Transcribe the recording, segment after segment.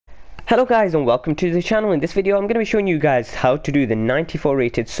Hello guys and welcome to the channel. In this video I'm going to be showing you guys how to do the 94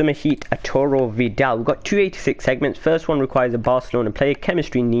 rated Summerheat Arturo Vidal. We've got 286 segments. First one requires a Barcelona player.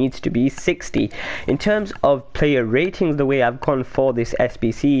 Chemistry needs to be 60. In terms of player ratings, the way I've gone for this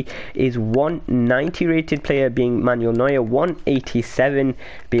SBC is 190 rated player being Manuel Neuer, 187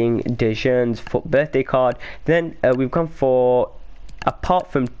 being De Jeun's birthday card. Then we've gone for, apart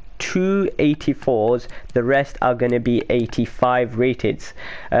from 284s, the rest are going to be 85 rated.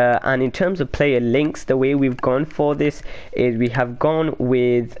 And in terms of player links, the way we've gone for this is we have gone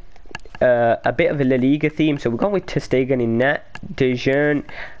with a bit of a La Liga theme. So we've gone with Ter Stegen in net, De Jeun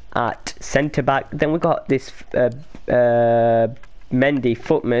at centre back. Then we've got this Mendy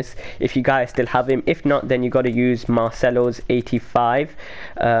Footmas, if you guys still have him. If not, then you got to use Marcelo's 85.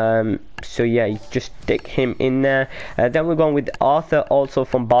 So yeah, you just stick him in there. Then we're going with Arthur, also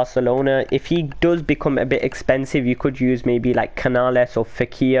from Barcelona. If he does become a bit expensive, you could use maybe like Canales or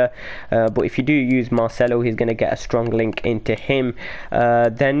Fekir, but if you do use Marcelo, he's going to get a strong link into him.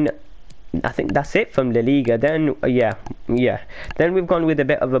 Then I think that's it from La Liga. Then then we've gone with a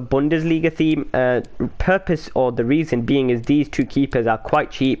bit of a Bundesliga theme. Purpose, or the reason being, is these two keepers are quite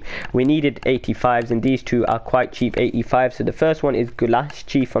cheap. We needed 85s and these two are quite cheap, 85. So the first one is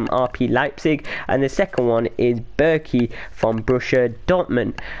Gulaschi from RP Leipzig and the second one is Berkey from Borussia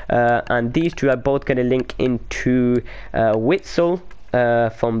Dortmund, and these two are both going to link into Witsel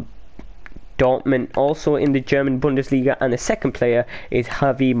from Dortmund, also in the German Bundesliga, and the second player is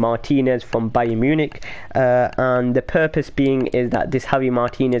Javi Martinez from Bayern Munich, and the purpose being is that this Javi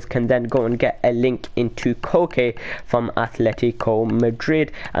Martinez can then go and get a link into Koke from Atletico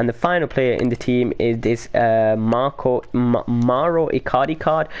Madrid. And the final player in the team is this Mauro Icardi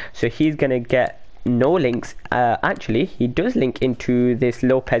card, so he's gonna get no links. Actually he does link into this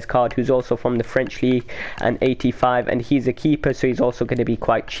Lopez card, who's also from the French league, and 85, and he's a keeper, so he's also going to be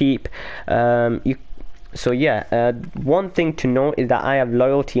quite cheap. So yeah, one thing to note is that I have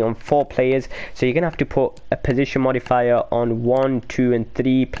loyalty on 4 players, so you're gonna have to put a position modifier on 1, 2 and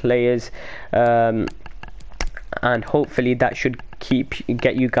 3 players, and hopefully that should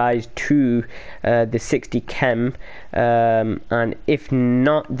get you guys to the 60 chem, and if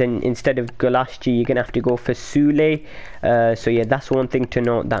not, then instead of Gulaschi you're gonna have to go for Sule. So yeah, that's one thing to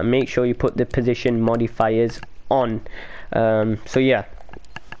note, that make sure you put the position modifiers on. So yeah,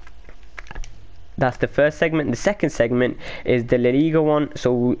 that's the first segment. The second segment is the La Liga one.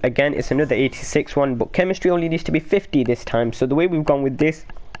 So again, it's another 86 one, but chemistry only needs to be 50 this time. So the way we've gone with this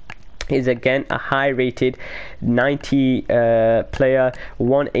is again a high rated 90 player,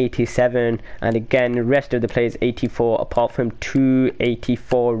 187, and again the rest of the players 84, apart from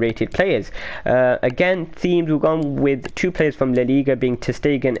 284 rated players. Again, themes, we've gone with 2 players from La Liga being Ter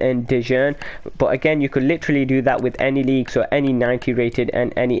Stegen and De Jeun, but again you could literally do that with any league, so any 90 rated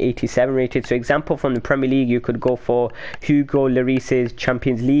and any 87 rated. So example, from the Premier League you could go for Hugo Lloris's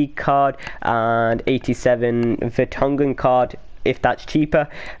Champions League card and 87 Vertonghen card, if that's cheaper.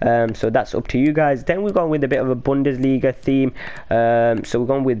 So that's up to you guys. Then we've gone with a bit of a Bundesliga theme, so we're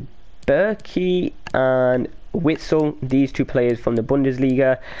going with Berkey and Witsel, these 2 players from the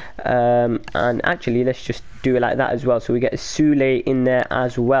Bundesliga, and actually let's just do it like that as well, so we get Sule in there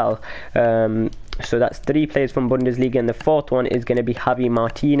as well. So that's 3 players from Bundesliga, and the fourth one is going to be Javi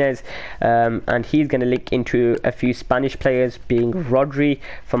Martinez, and he's going to link into a few Spanish players being Rodri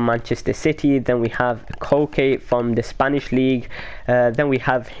from Manchester City. Then we have Koke from the Spanish league, then we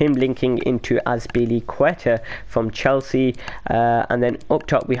have him linking into Azpilicueta from Chelsea, and then up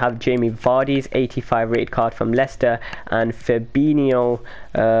top we have Jamie Vardy's 85 rated card from Leicester, and Fabinho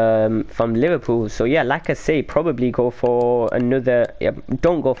from Liverpool. So yeah, like I say, probably go for another,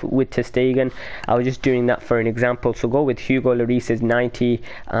 don't go with Ter Stegen. I was just doing that for an example, so go with Hugo Lloris's 90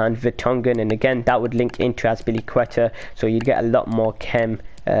 and Vertonghen, and again that would link into Azpilicueta, so you'd get a lot more chem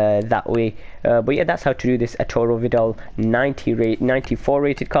that way. But yeah, that's how to do this Arturo Vidal 94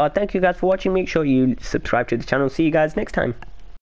 rated card. Thank you guys for watching. Make sure you subscribe to the channel. See you guys next time.